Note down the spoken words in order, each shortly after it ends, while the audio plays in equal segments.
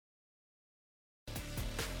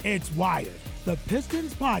It's Wired, the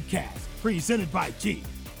Pistons podcast, presented by Jeep.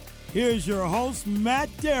 Here's your host, Matt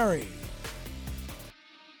Dery.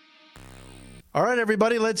 All right,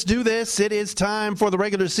 everybody, let's do this. It is time for the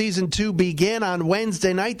regular season to begin on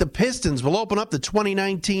Wednesday night. The Pistons will open up the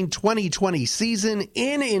 2019-2020 season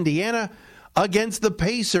in Indiana against the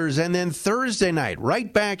Pacers. And then Thursday night,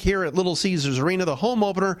 right back here at Little Caesars Arena, the home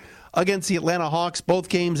opener against the Atlanta Hawks. Both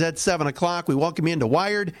games at 7 o'clock. We welcome you into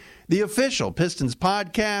Wired, the official Pistons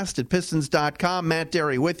podcast at Pistons.com. Matt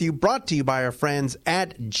Dery with you, brought to you by our friends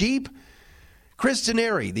at Jeep. Chris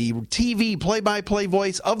Denari, the TV play-by-play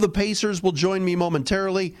voice of the Pacers, will join me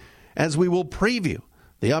momentarily as we will preview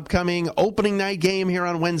the upcoming opening night game here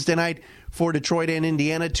on Wednesday night for Detroit and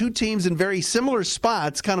Indiana. Two teams in very similar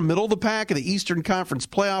spots, kind of middle of the pack of the Eastern Conference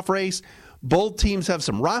playoff race. Both teams have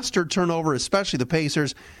some roster turnover, especially the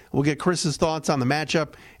Pacers. We'll get Chris's thoughts on the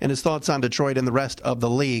matchup and his thoughts on Detroit and the rest of the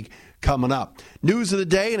league coming up. News of the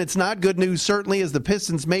day, and it's not good news certainly, as the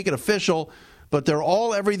Pistons make it official, but they're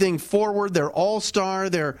all everything forward. They're all-star.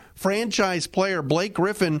 Their franchise player, Blake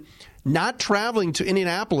Griffin, not traveling to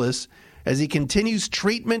Indianapolis as he continues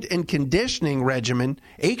treatment and conditioning regimen,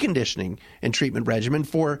 a conditioning and treatment regimen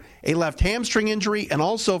for a left hamstring injury and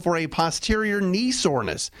also for a posterior knee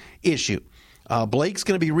soreness issue. Blake's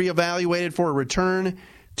going to be reevaluated for a return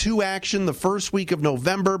to action the first week of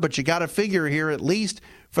November, but you got to figure here at least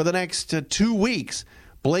for the next 2 weeks,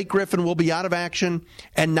 Blake Griffin will be out of action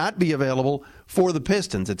and not be available for the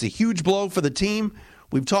Pistons. It's a huge blow for the team.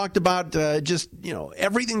 We've talked about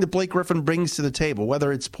everything that Blake Griffin brings to the table,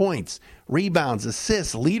 whether it's points, rebounds,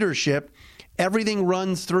 assists, leadership. Everything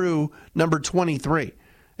runs through number 23.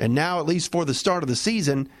 And now, at least for the start of the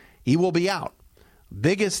season, he will be out.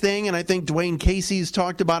 Biggest thing, and I think Dwayne Casey's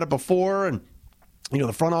talked about it before, and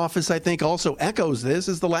the front office, I think, also echoes this,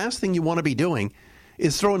 is the last thing you want to be doing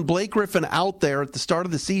is throwing Blake Griffin out there at the start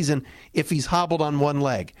of the season if he's hobbled on one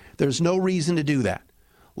leg. There's no reason to do that.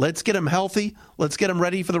 Let's get him healthy. Let's get him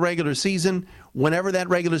ready for the regular season whenever that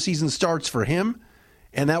regular season starts for him,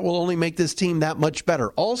 and that will only make this team that much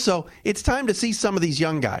better. Also, it's time to see some of these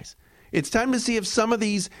young guys. It's time to see if some of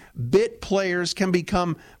these bit players can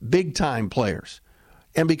become big-time players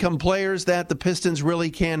and become players that the Pistons really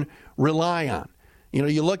can rely on.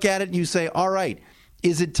 You look at it and you say, all right,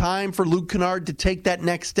 is it time for Luke Kennard to take that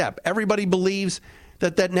next step? Everybody believes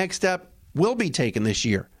that that next step will be taken this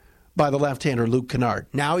year by the left-hander Luke Kennard.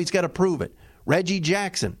 Now he's got to prove it. Reggie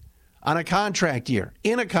Jackson on a contract year,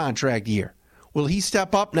 in a contract year. Will he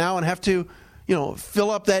step up now and have to,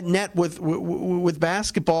 fill up that net with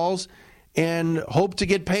basketballs and hope to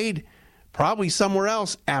get paid probably somewhere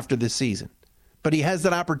else after this season? But he has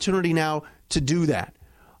that opportunity now to do that.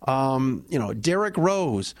 Derrick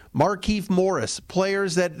Rose, Markieff Morris,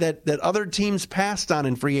 players that other teams passed on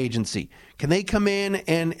in free agency. Can they come in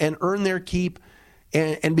and earn their keep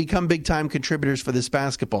and become big-time contributors for this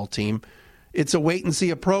basketball team? It's a wait-and-see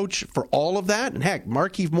approach for all of that. And heck,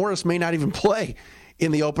 Markieff Morris may not even play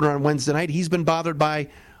in the opener on Wednesday night. He's been bothered by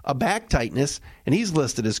a back tightness, and he's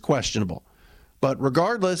listed as questionable. But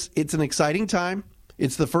regardless, it's an exciting time.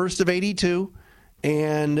 It's the first of 82.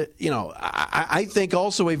 And, I think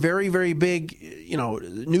also a very, very big,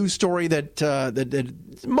 news story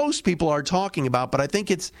that most people are talking about, but I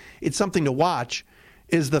think it's something to watch,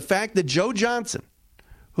 is the fact that Joe Johnson,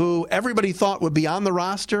 who everybody thought would be on the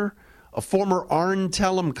roster, a former Arn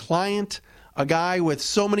Tellem client, a guy with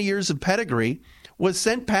so many years of pedigree, was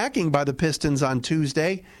sent packing by the Pistons on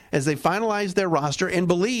Tuesday as they finalized their roster and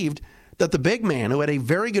believed that the big man, who had a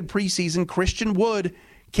very good preseason, Christian Wood,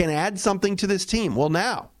 can add something to this team. Well,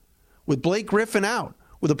 now, with Blake Griffin out,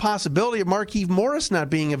 with the possibility of Markieff Morris not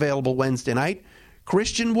being available Wednesday night,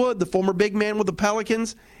 Christian Wood, the former big man with the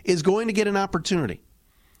Pelicans, is going to get an opportunity.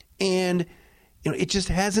 And, it just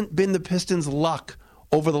hasn't been the Pistons' luck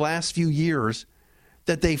over the last few years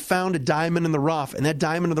that they found a diamond in the rough, and that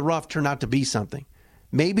diamond in the rough turned out to be something.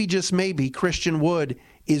 Maybe, just maybe, Christian Wood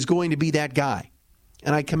is going to be that guy.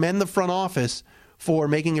 And I commend the front office for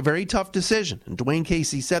making a very tough decision. And Dwayne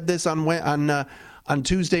Casey said this on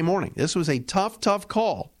Tuesday morning. This was a tough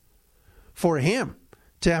call for him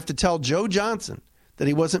to have to tell Joe Johnson that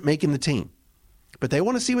he wasn't making the team. But they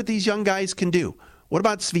want to see what these young guys can do. What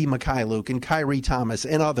about Svi Mikhailuk and Kyrie Thomas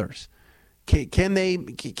and others? Can they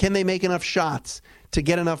make enough shots to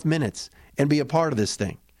get enough minutes and be a part of this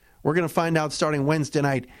thing? We're going to find out starting Wednesday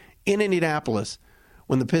night in Indianapolis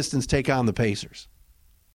when the Pistons take on the Pacers.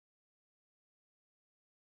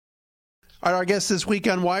 All right, our guest this week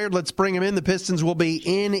on Wired, let's bring him in. The Pistons will be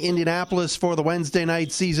in Indianapolis for the Wednesday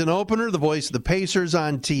night season opener. The voice of the Pacers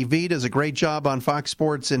on TV, does a great job on Fox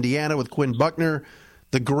Sports Indiana with Quinn Buckner,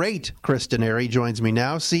 The great Chris Denari joins me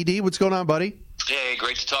now. CD, what's going on, buddy? Hey,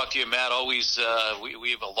 great to talk to you, Matt. Always,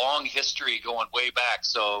 we have a long history going way back,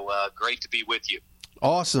 so great to be with you.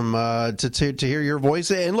 Awesome to hear your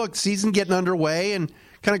voice. And look, season getting underway and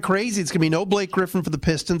kind of crazy. It's going to be no Blake Griffin for the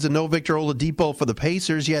Pistons and no Victor Oladipo for the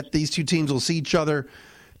Pacers, yet these two teams will see each other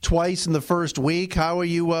twice in the first week. How are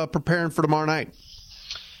you preparing for tomorrow night?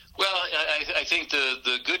 Well, I think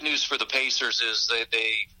the good news for the Pacers is that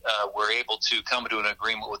they were able to come to an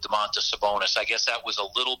agreement with Domantas Sabonis. I guess that was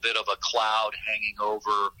a little bit of a cloud hanging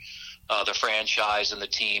over the franchise and the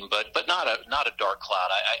team, but not a dark cloud.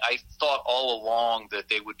 I thought all along that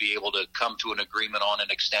they would be able to come to an agreement on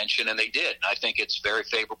an extension, and they did. I think it's very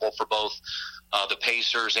favorable for both the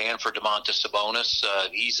Pacers and for Domantas Sabonis.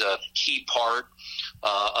 He's a key part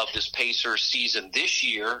of this Pacers season this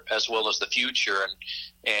year as well as the future,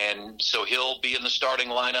 and so he'll be in the starting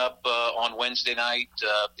lineup on Wednesday night.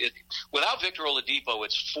 Without Victor Oladipo,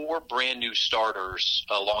 it's 4 brand new starters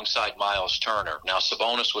alongside Miles Turner. Now,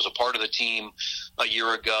 Sabonis was a part of the team a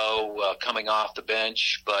year ago coming off the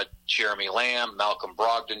bench, but Jeremy Lamb, Malcolm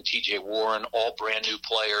Brogdon, T.J. Warren, all brand new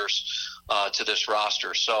players to this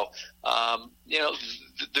roster. So,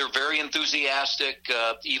 they're very enthusiastic.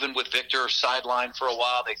 Even with Victor sidelined for a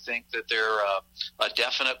while, they think that they're a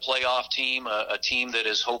definite playoff team, a team that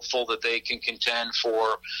is hopeful that they can contend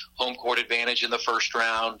for home court advantage in the first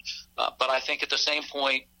round. But I think at the same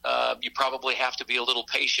point, you probably have to be a little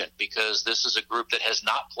patient because this is a group that has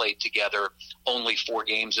not played together only 4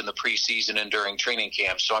 games in the preseason and during training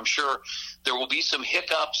camp. So I'm sure there will be some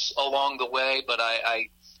hiccups along the way, but I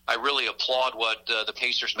really applaud what the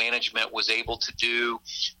Pacers management was able to do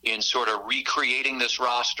in sort of recreating this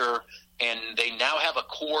roster. And they now have a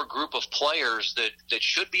core group of players that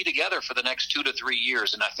should be together for the next 2 to 3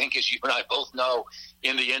 years. And I think, as you and I both know,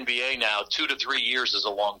 in the NBA now, 2 to 3 years is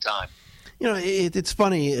a long time. You know, it's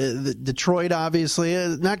funny. Detroit, obviously,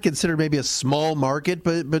 not considered maybe a small market,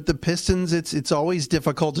 but the Pistons, it's always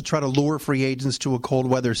difficult to try to lure free agents to a cold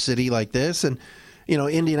weather city like this. And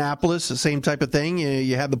Indianapolis, the same type of thing.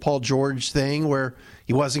 You had the Paul George thing where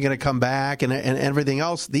he wasn't going to come back and everything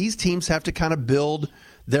else. These teams have to kind of build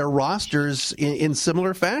their rosters in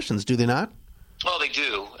similar fashions, do they not? Well, they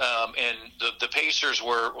do. And the Pacers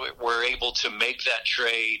were able to make that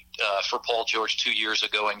trade for Paul George 2 years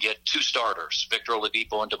ago and get 2 starters, Victor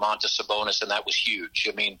Oladipo and Domantas Sabonis, and that was huge.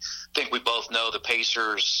 I mean, I think we both know the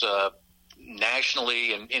Pacers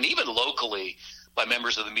nationally and even locally by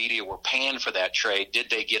members of the media were panned for that trade. Did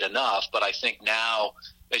they get enough? But I think now,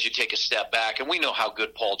 as you take a step back, and we know how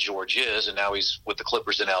good Paul George is, and now he's with the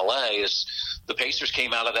Clippers in L.A., is the Pacers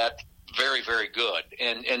came out of that very, very good.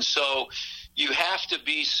 And so you have to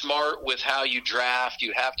be smart with how you draft.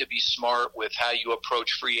 You have to be smart with how you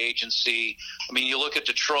approach free agency. I mean, you look at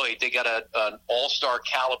Detroit, they got an all-star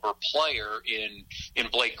caliber player in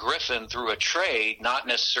Blake Griffin through a trade, not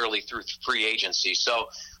necessarily through free agency. So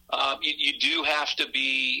you do have to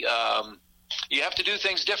be you have to do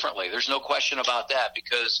things differently. There's no question about that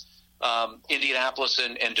because Indianapolis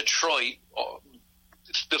and Detroit,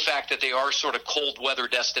 the fact that they are sort of cold weather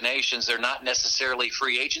destinations, they're not necessarily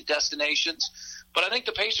free agent destinations. But I think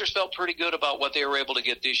the Pacers felt pretty good about what they were able to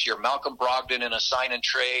get this year. Malcolm Brogdon in a sign and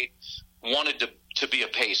trade wanted to be a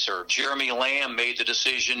Pacer. Jeremy Lamb made the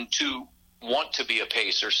decision to want to be a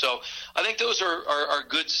Pacer. So I think those are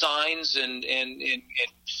good signs, and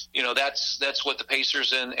that's what the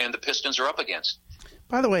Pacers and the Pistons are up against.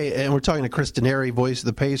 By the way, and we're talking to Chris Denari, voice of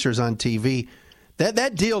the Pacers on TV.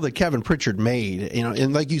 That deal that Kevin Pritchard made,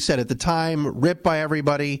 and like you said at the time, ripped by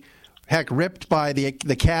everybody, heck, ripped by the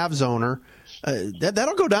Cavs owner,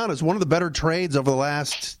 that'll go down as one of the better trades over the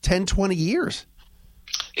last 10, 20 years.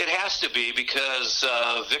 It has to be because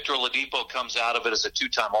Victor Oladipo comes out of it as a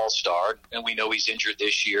 2-time All-Star, and we know he's injured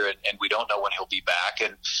this year, and we don't know when he'll be back.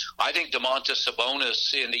 And I think Domantas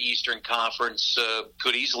Sabonis in the Eastern Conference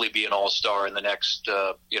could easily be an All-Star in the next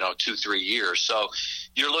 2-3 years. So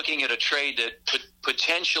you're looking at a trade that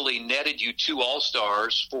potentially netted you 2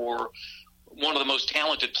 All-Stars for one of the most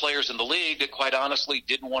talented players in the league that quite honestly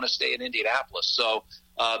didn't want to stay in Indianapolis. So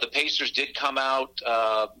the Pacers did come out,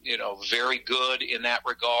 very good in that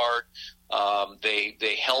regard.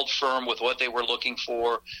 They held firm with what they were looking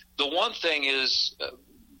for. The one thing is,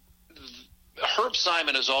 Herb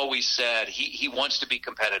Simon has always said he wants to be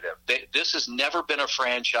competitive. This has never been a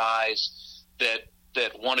franchise that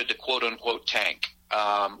wanted to quote unquote tank.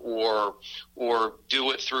 Or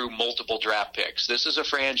do it through multiple draft picks. This is a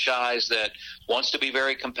franchise that wants to be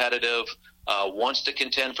very competitive, wants to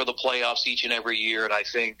contend for the playoffs each and every year. And I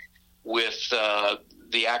think with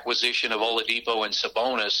the acquisition of Oladipo and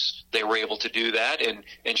Sabonis, they were able to do that and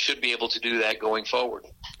should be able to do that going forward.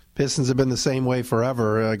 Pistons have been the same way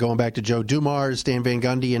forever, going back to Joe Dumars, Stan Van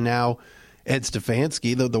Gundy, and now Ed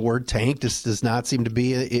Stefanski. The word tank does not seem to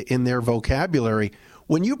be in their vocabulary.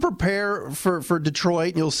 When you prepare for Detroit,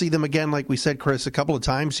 and you'll see them again, like we said, Chris, a couple of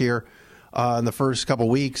times here in the first couple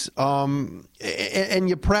of weeks, and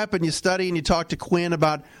you prep and you study and you talk to Quinn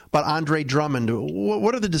about Andre Drummond,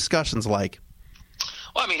 what are the discussions like?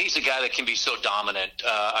 Well, I mean, he's a guy that can be so dominant.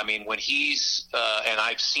 I mean, when he's and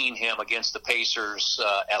I've seen him against the Pacers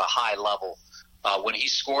at a high level, when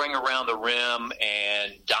he's scoring around the rim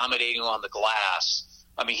and dominating on the glass,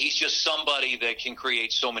 I mean, he's just somebody that can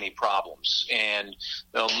create so many problems. And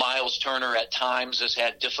Miles Turner at times has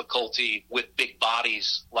had difficulty with big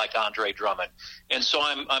bodies like Andre Drummond. And so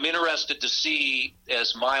I'm interested to see,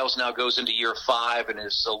 as Miles now goes into year 5 and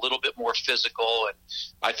is a little bit more physical, and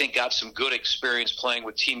I think got some good experience playing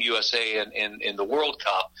with Team USA in the World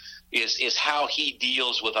Cup, is how he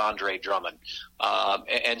deals with Andre Drummond.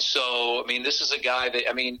 And so, I mean, this is a guy that,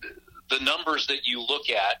 I mean, the numbers that you look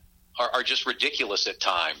at are just ridiculous at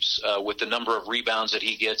times with the number of rebounds that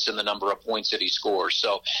he gets and the number of points that he scores.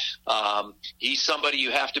 So he's somebody you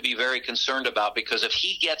have to be very concerned about, because if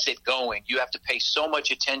he gets it going, you have to pay so much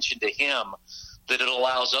attention to him that it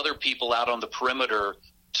allows other people out on the perimeter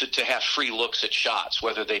to have free looks at shots,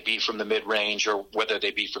 whether they be from the mid-range or whether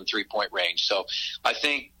they be from three-point range. So I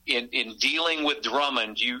think in dealing with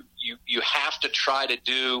Drummond, you have to try to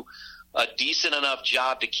do a decent enough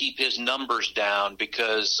job to keep his numbers down,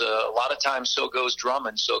 because a lot of times so goes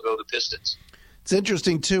Drummond, so go the Pistons. It's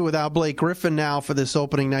interesting, too, without Blake Griffin now for this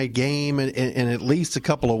opening night game and at least a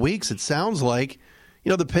couple of weeks, it sounds like,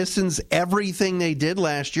 the Pistons, everything they did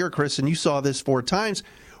last year, Chris, and you saw this 4 times,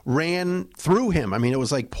 ran through him. I mean, it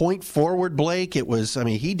was like point forward Blake. It was, I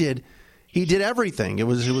mean, he did everything. It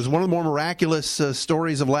was one of the more miraculous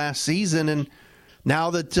stories of last season, and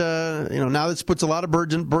now that now this puts a lot of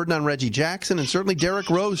burden on Reggie Jackson and certainly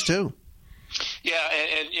Derrick Rose too. Yeah,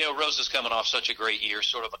 and Rose is coming off such a great year,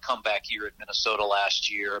 sort of a comeback year at Minnesota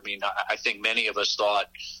last year. I mean, I think many of us thought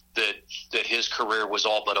that his career was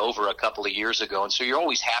all but over a couple of years ago, and so you're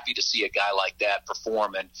always happy to see a guy like that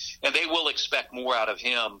perform, and they will expect more out of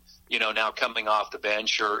him. Now coming off the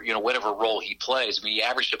bench or whatever role he plays. I mean, he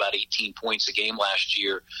averaged about 18 points a game last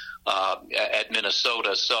year at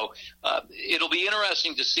Minnesota. So it'll be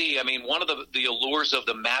interesting to see. I mean, one of the allures of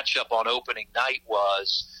the matchup on opening night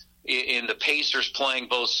was in the Pacers playing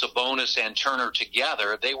both Sabonis and Turner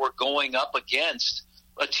together, they were going up against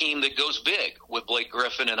a team that goes big with Blake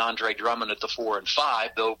Griffin and Andre Drummond at the 4 and 5,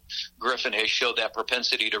 though Griffin has showed that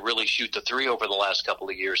propensity to really shoot the 3 over the last couple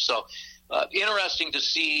of years. So interesting to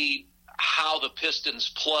see how the Pistons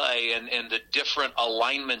play and the different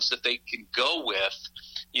alignments that they can go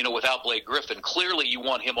with, without Blake Griffin. Clearly you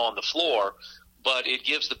want him on the floor, but it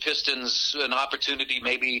gives the Pistons an opportunity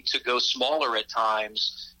maybe to go smaller at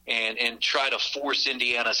times and try to force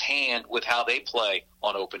Indiana's hand with how they play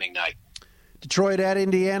on opening night. Detroit at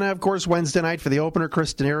Indiana, of course, Wednesday night for the opener.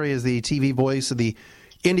 Chris Denari is the TV voice of the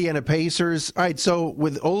Indiana Pacers. All right, so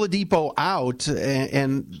with Oladipo out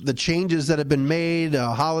and the changes that have been made,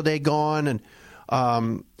 Holiday gone, and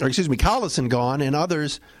Collison gone, and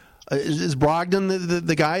others, is Brogdon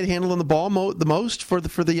the guy handling the ball the most for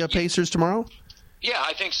the Pacers tomorrow? Yeah,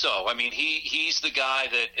 I think so. I mean, he's the guy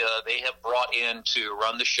that they have brought in to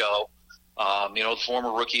run the show. The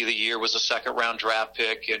former Rookie of the Year was a second-round draft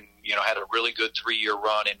pick and, had a really good 3-year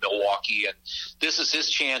run in Milwaukee. And this is his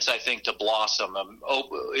chance, I think, to blossom.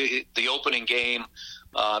 The opening game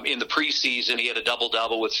in the preseason, he had a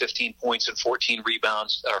double-double with 15 points and 14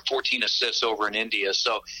 rebounds, or 14 assists over in India.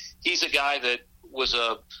 So he's a guy that was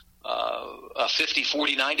a 50,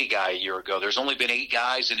 40, 90 guy a year ago. There's only been 8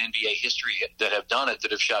 guys in NBA history that have done it,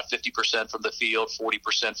 that have shot 50% from the field,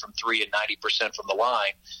 40% from 3, and 90% from the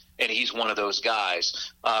line. And he's one of those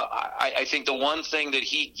guys. I think the one thing that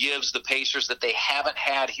he gives the Pacers that they haven't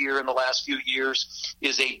had here in the last few years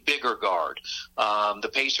is a bigger guard. The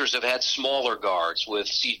Pacers have had smaller guards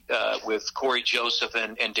with Corey Joseph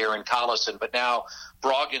and Darren Collison, but now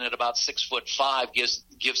Brogdon at about 6'5"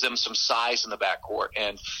 gives them some size in the backcourt.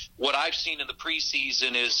 And what I've seen in the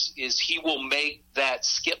preseason is he will make that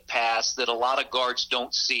skip pass that a lot of guards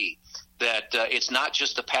don't see. That it's not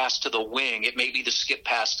just a pass to the wing, it may be the skip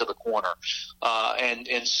pass to the corner.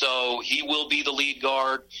 And so he will be the lead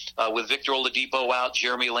guard. With Victor Oladipo out,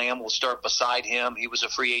 Jeremy Lamb will start beside him. He was a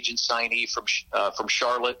free agent signee from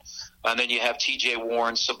Charlotte. And then you have T.J.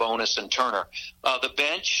 Warren, Sabonis, and Turner. The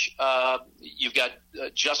bench, you've got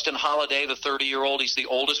Justin Holiday, the 30-year-old. He's the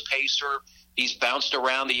oldest Pacer. He's bounced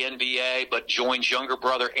around the NBA, but joins younger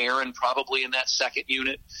brother Aaron probably in that second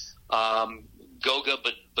unit. Goga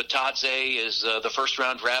Batadze is the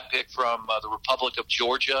first-round draft pick from the Republic of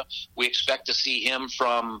Georgia. We expect to see him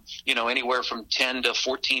from, anywhere from 10 to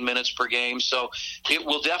 14 minutes per game. So it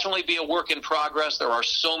will definitely be a work in progress. There are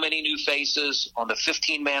so many new faces. On the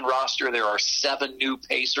 15-man roster, there are 7 new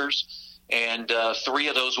Pacers, and 3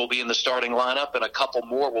 of those will be in the starting lineup, and a couple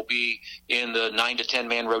more will be in the 9 to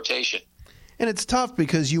 10-man rotation. And it's tough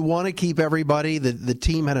because you want to keep everybody. The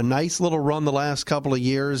team had a nice little run the last couple of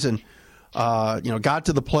years, and got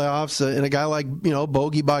to the playoffs, and a guy like,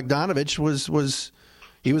 Bogey Bogdanovic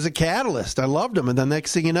was a catalyst. I loved him. And then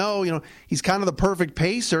next thing you know, he's kind of the perfect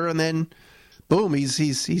pacer, and then boom,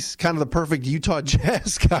 he's kind of the perfect Utah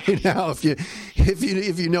Jazz guy now. If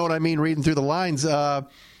you know what I mean, reading through the lines,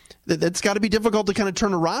 it's got to be difficult to kind of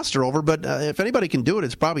turn a roster over. But if anybody can do it,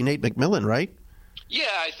 it's probably Nate McMillan, right? Yeah,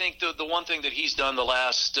 I think the one thing that he's done the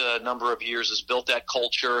last number of years is built that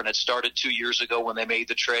culture, and it started 2 years ago when they made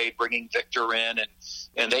the trade, bringing Victor in,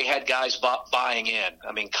 and they had guys buying in.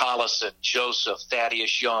 I mean, Collison, Joseph,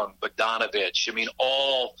 Thaddeus Young, Bogdanovic. I mean,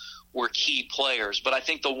 all were key players. But I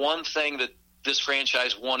think the one thing that this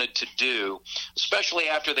franchise wanted to do, especially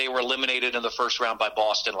after they were eliminated in the first round by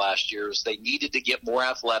Boston last year, is they needed to get more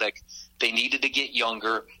athletic, they needed to get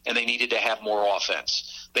younger, and they needed to have more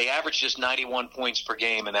offense. They averaged just 91 points per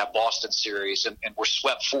game in that Boston series and were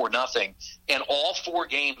swept 4-0. And all 4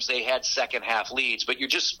 games they had second-half leads. But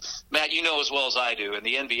Matt, you know as well as I do, in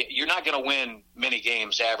the NBA, you're not going to win many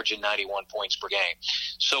games averaging 91 points per game.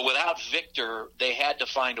 So without Victor, they had to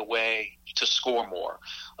find a way to score more.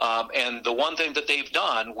 And the one thing that they've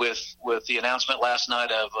done with the announcement last night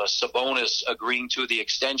of Sabonis agreeing to the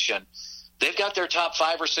extension, they've got their top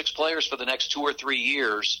 5 or 6 players for the next 2 or 3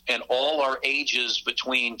 years, and all are ages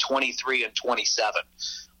between 23 and 27.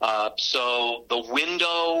 So the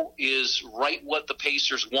window is right what the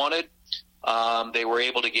Pacers wanted. They were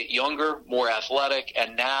able to get younger, more athletic,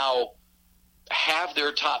 and now have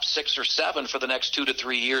their top 6 or 7 for the next 2 to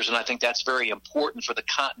 3 years, and I think that's very important for the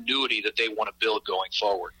continuity that they want to build going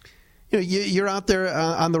forward. You're out there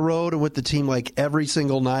on the road and with the team like every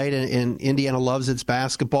single night, and Indiana loves its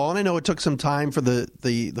basketball. And I know it took some time for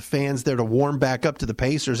the fans there to warm back up to the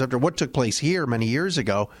Pacers after what took place here many years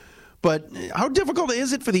ago. But how difficult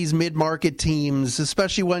is it for these mid-market teams,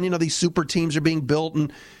 especially when, these super teams are being built?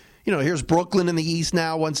 And, here's Brooklyn in the East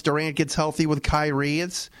now once Durant gets healthy with Kyrie.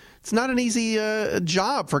 It's not an easy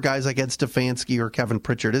job for guys like Ed Stefanski or Kevin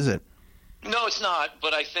Pritchard, is it? No, it's not.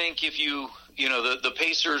 But I think if the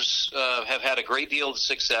Pacers have had a great deal of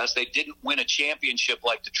success. They didn't win a championship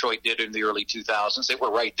like Detroit did in the early 2000s. They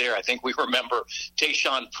were right there. I think we remember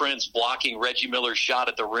Tayshaun Prince blocking Reggie Miller's shot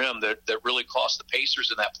at the rim that really cost the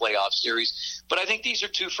Pacers in that playoff series. But I think these are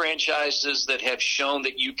 2 franchises that have shown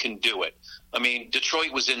that you can do it. I mean,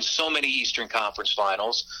 Detroit was in so many Eastern Conference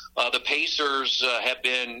Finals. The Pacers have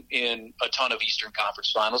been in a ton of Eastern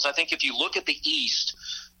Conference Finals. I think if you look at the East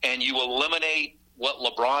and you eliminate what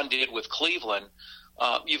LeBron did with Cleveland,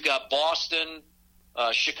 you've got Boston,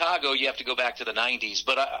 Chicago. You have to go back to the 90s.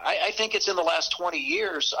 But I think it's in the last 20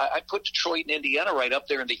 years. I put Detroit and Indiana right up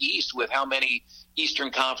there in the East with how many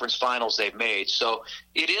Eastern Conference Finals they've made. So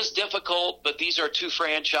it is difficult, but these are 2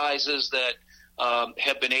 franchises that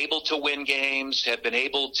have been able to win games, have been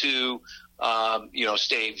able to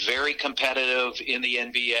stay very competitive in the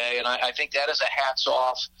NBA. And I think that is a hats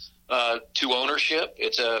off to ownership.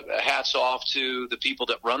 It's a hats off to the people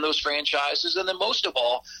that run those franchises, and then most of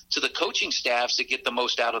all to the coaching staffs that get the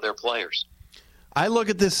most out of their players. I look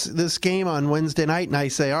at this game on Wednesday night and I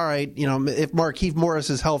say, all right, if Markieff Morris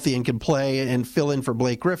is healthy and can play and fill in for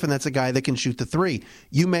Blake Griffin, that's a guy that can shoot the 3.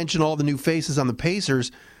 You mentioned all the new faces on the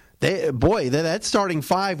Pacers. That starting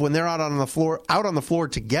 5 when they're out on the floor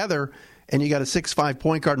together, and you got a 6'5"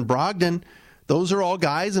 point guard in Brogdon. Those are all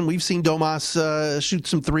guys, and we've seen Domas shoot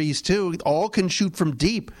some threes too. All can shoot from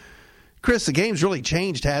deep. Chris, the game's really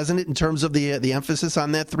changed, hasn't it, in terms of the emphasis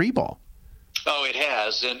on that 3 ball? Oh, it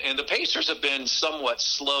has. And the Pacers have been somewhat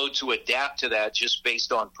slow to adapt to that just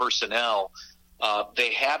based on personnel.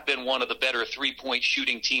 They have been one of the better 3-point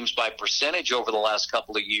shooting teams by percentage over the last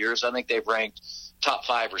couple of years. I think they've ranked top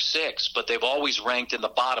 5 or 6, but they've always ranked in the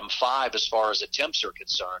bottom 5 as far as attempts are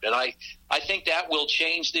concerned. And I think that will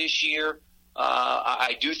change this year.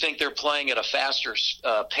 I do think they're playing at a faster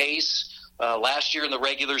pace. Last year in the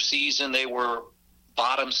regular season, they were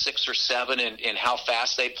bottom 6 or 7 in how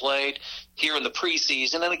fast they played. Here in the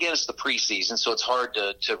preseason, and again, it's the preseason, so it's hard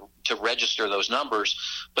to register those numbers,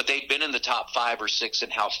 but they've been in the top 5 or 6 in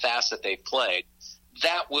how fast that they've played.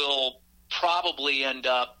 That will probably end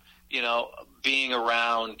up being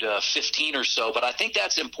around 15 or so. But I think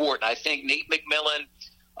that's important. I think Nate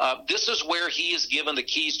McMillan, this is where he has given the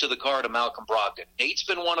keys to the car to Malcolm Brogdon. Nate's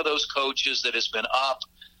been one of those coaches that has been up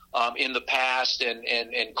in the past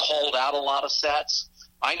and called out a lot of sets.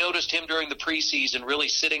 I noticed him during the preseason really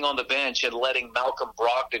sitting on the bench and letting Malcolm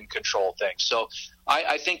Brogdon control things. So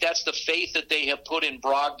I think that's the faith that they have put in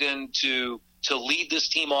Brogdon to lead this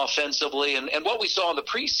team offensively. And what we saw in the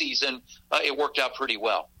preseason, it worked out pretty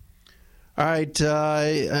well. All right.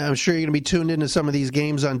 I'm sure you're going to be tuned into some of these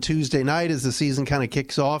games on Tuesday night as the season kind of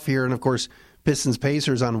kicks off here. And, of course,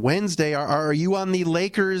 Pistons-Pacers on Wednesday. Are you on the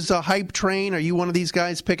Lakers hype train? Are you one of these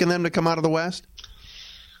guys picking them to come out of the West?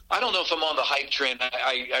 I don't know if I'm on the hype train.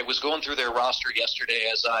 I was going through their roster yesterday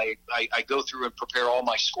as I go through and prepare all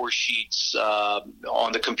my score sheets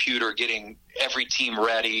on the computer, getting every team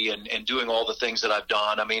ready and doing all the things that I've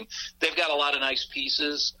done. I mean, they've got a lot of nice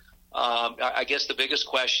pieces. I guess the biggest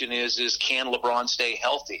question is can LeBron stay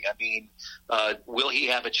healthy? I mean, will he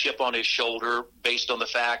have a chip on his shoulder based on the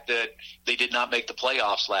fact that they did not make the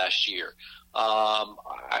playoffs last year?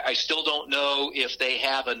 I still don't know if they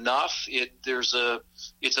have enough. It's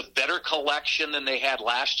a better collection than they had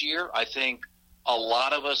last year. I think a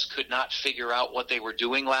lot of us could not figure out what they were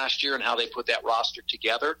doing last year and how they put that roster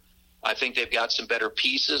together. I think they've got some better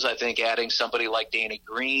pieces. I think adding somebody like Danny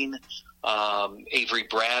Green, Avery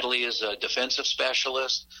Bradley is a defensive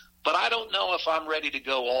specialist. But I don't know if I'm ready to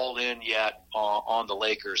go all in yet on the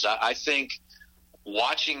Lakers. I think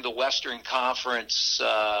watching the Western Conference,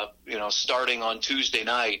 starting on Tuesday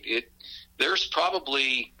night, there's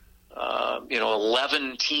probably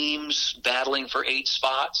 11 teams battling for 8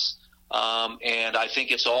 spots, and I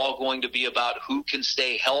think it's all going to be about who can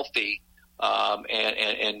stay healthy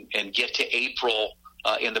and get to April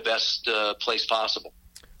in the best place possible.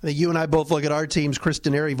 I think you and I both look at our teams. Chris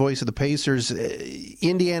Denari, voice of the Pacers.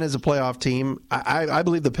 Indiana's a playoff team. I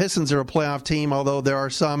believe the Pistons are a playoff team, although there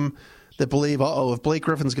are some that believe, if Blake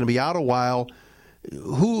Griffin's going to be out a while,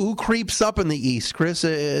 who creeps up in the East, Chris,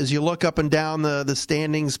 as you look up and down the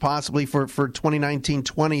standings possibly for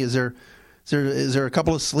 2019-20? Is there a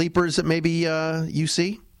couple of sleepers that maybe you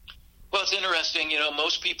see? Well, it's interesting.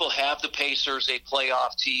 Most people have the Pacers a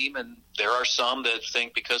playoff team, and there are some that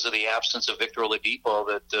think because of the absence of Victor Oladipo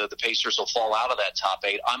that the Pacers will fall out of that top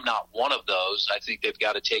 8. I'm not one of those. I think they've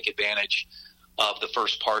got to take advantage of the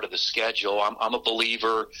first part of the schedule. I'm a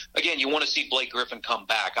believer. Again, you want to see Blake Griffin come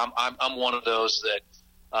back. I'm one of those that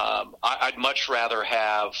I'd much rather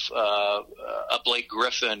have a Blake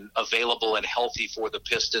Griffin available and healthy for the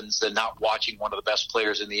Pistons than not watching one of the best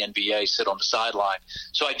players in the NBA sit on the sideline.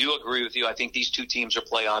 So I do agree with you. I think these two teams are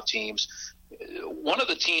playoff teams. One of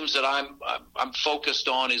the teams that I'm focused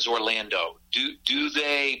on is Orlando. Do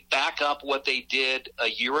they back up what they did a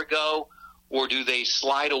year ago, or do they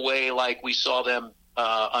slide away like we saw them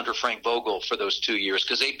under Frank Vogel for those 2 years?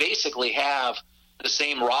 Because they basically have the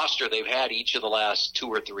same roster they've had each of the last 2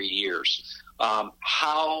 or 3 years.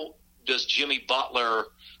 How does Jimmy Butler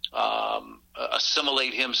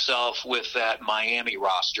assimilate himself with that Miami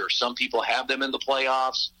roster? Some people have them in the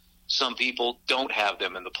playoffs. Some people don't have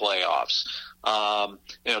them in the playoffs.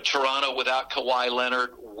 Toronto without Kawhi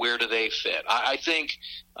Leonard, where do they fit? I think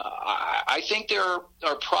there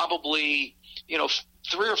are probably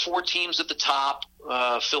 3 or 4 teams at the top.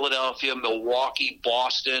 Philadelphia, Milwaukee,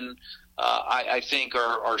 Boston, I think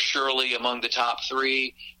are surely among the top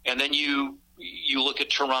 3. And then you look at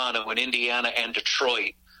Toronto and Indiana and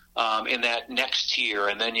Detroit in that next tier,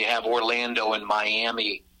 and then you have Orlando and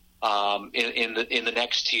Miami in the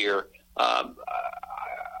next tier.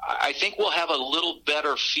 I think we'll have a little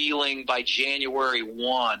better feeling by January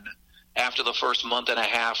 1 after the first month and a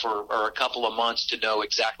half or a couple of months to know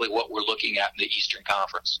exactly what we're looking at in the Eastern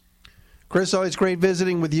Conference. Chris, always great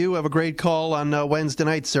visiting with you. Have a great call on Wednesday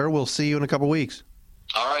night, sir. We'll see you in a couple weeks.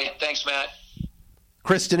 All right. Thanks, Matt.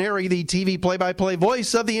 Chris Denari, the TV play-by-play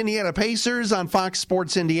voice of the Indiana Pacers on Fox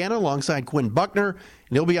Sports Indiana, alongside Quinn Buckner. And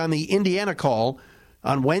he'll be on the Indiana call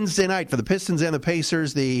on Wednesday night for the Pistons and the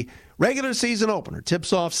Pacers. The regular season opener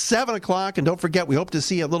tips off 7 o'clock. And don't forget, we hope to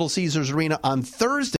see you at Little Caesars Arena on Thursday.